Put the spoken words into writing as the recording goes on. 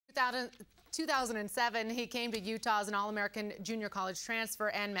2007, he came to Utah as an All-American junior college transfer,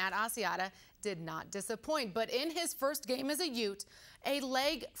 and Matt Asiata did not disappoint. But in his first game as a Ute, a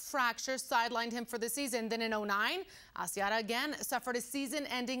leg fracture sidelined him for the season. Then in 2009, Asiata again suffered a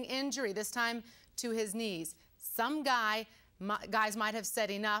season-ending injury, this time to his knees. Some guys might have said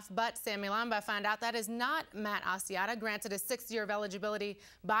enough, but Sammy Lamba found out that is not Matt Asiata. Granted a 6th year of eligibility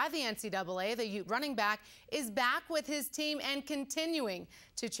by the NCAA, the Ute running back is back with his team and continuing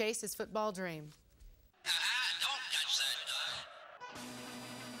to chase his football dream. Don't touch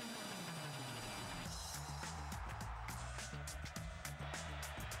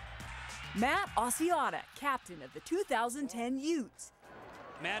that. Matt Asiata, captain of the 2010 Utes.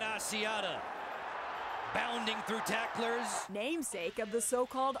 Matt Asiata bounding through tacklers. Namesake of the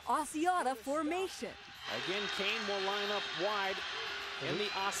so-called Asiata formation. Again, Kane will line up wide in the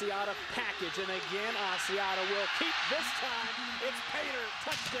Asiata package. And again, Asiata will keep this time. It's Pater,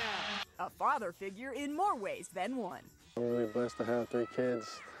 touchdown. A father figure in more ways than one. I'm really blessed to have 3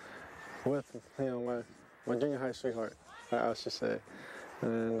 kids with, my junior high sweetheart, I should say.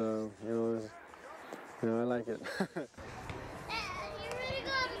 And, I like it.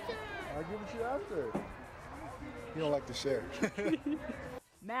 I'll give it to you after. You don't like to share.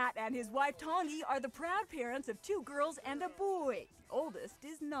 Matt and his wife Tongi are the proud parents of 2 girls and a boy. The oldest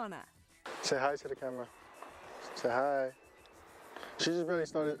is Nana. Say hi to the camera. Say hi. She just barely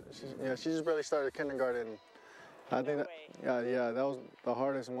started kindergarten. I think that was the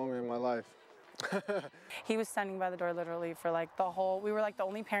hardest moment in my life. He was standing by the door literally for like we were like the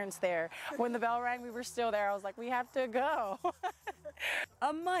only parents there. When the bell rang, we were still there. I was like, we have to go.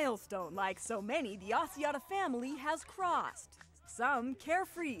 A milestone like so many the Asiata family has crossed. Some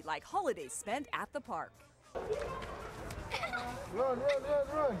carefree like holidays spent at the park. Run, run, run,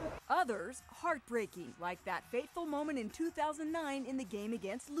 run. Others heartbreaking like that fateful moment in 2009 in the game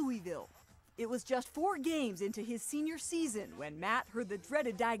against Louisville. It was just 4 games into his senior season when Matt heard the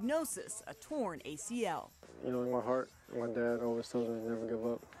dreaded diagnosis, a torn ACL. In my heart, my dad always told me to never give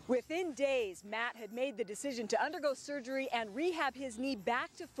up. Within days, Matt had made the decision to undergo surgery and rehab his knee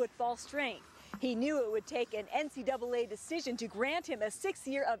back to football strength. He knew it would take an NCAA decision to grant him a 6th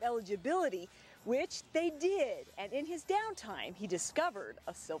year of eligibility, which they did. And in his downtime, he discovered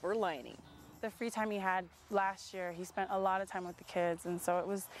a silver lining. The free time he had last year, he spent a lot of time with the kids, and so it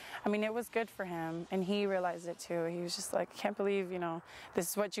was good for him, and he realized it too. He was just like, I can't believe, this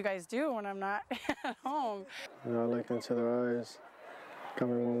is what you guys do when I'm not at home. I looked into their eyes, got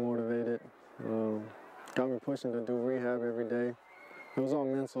me more motivated, got me pushing to do rehab every day. It was all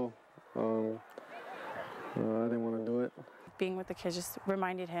mental. I didn't want to do it. Being with the kids just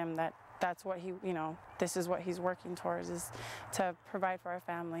reminded him that that's what he, this is what he's working towards, is to provide for our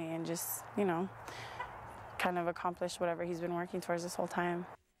family and just, kind of accomplish whatever he's been working towards this whole time.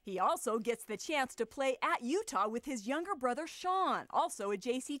 He also gets the chance to play at Utah with his younger brother Sean, also a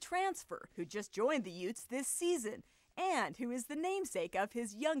JC transfer, who just joined the Utes this season, and who is the namesake of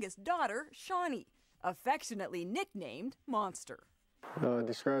his youngest daughter, Shawnee, affectionately nicknamed Monster.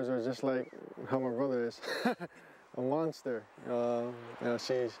 Describes her just like how my brother is, a monster.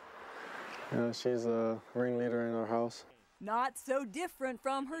 She's a ringleader in our house. Not so different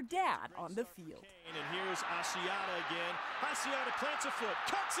from her dad on the field. And here's Asiata again. Asiata plants a foot,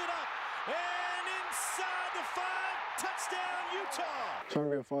 cuts it up, and inside the 5, touchdown Utah! Trying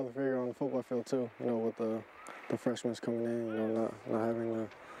to be a father figure on the football field too, with the freshmen coming in, not having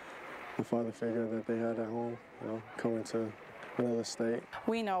the father figure that they had at home, coming to another state.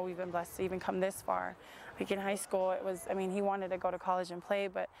 We know we've been blessed to even come this far. Like in high school, it was, he wanted to go to college and play,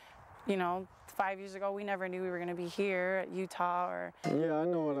 but 5 years ago, we never knew we were going to be here at Utah or... Yeah, I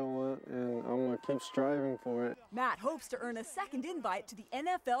know what I want, and I'm going to keep striving for it. Matt hopes to earn a second invite to the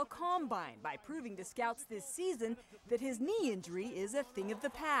NFL Combine by proving to scouts this season that his knee injury is a thing of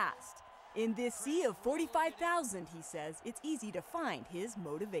the past. In this sea of 45,000, he says, it's easy to find his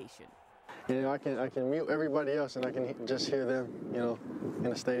motivation. I can mute everybody else and I can just hear them, in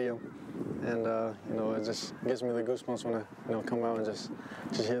the stadium. And, it just gives me the goosebumps when I, come out and just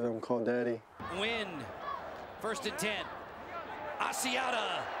hear them call daddy. Win, 1st and 10.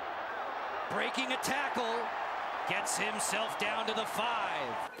 Asiata breaking a tackle, gets himself down to the 5.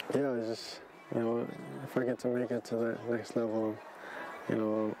 Yeah, it's just, if I get to make it to that next level,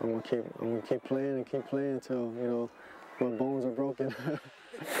 I'm gonna keep playing until, my bones are broken.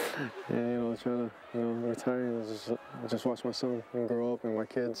 And, try to, retire and just watch my son grow up and my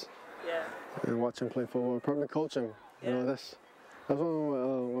kids. Yeah. And watch him play football, probably coach him. Yeah. That's one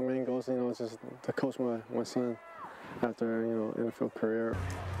of my main goals, is just to coach my son after, NFL career.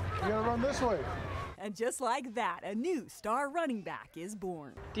 You gotta run this way. And just like that, a new star running back is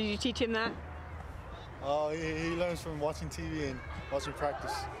born. Did you teach him that? Oh, he learns from watching TV and watching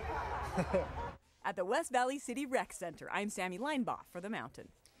practice. At the West Valley City Rec Center, I'm Sammy Leinbach for The Mountain.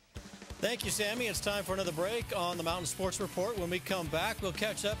 Thank you, Sammy. It's time for another break on the Mountain Sports Report. When we come back, we'll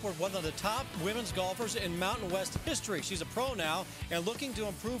catch up with one of the top women's golfers in Mountain West history. She's a pro now and looking to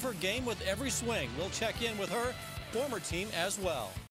improve her game with every swing. We'll check in with her former team as well.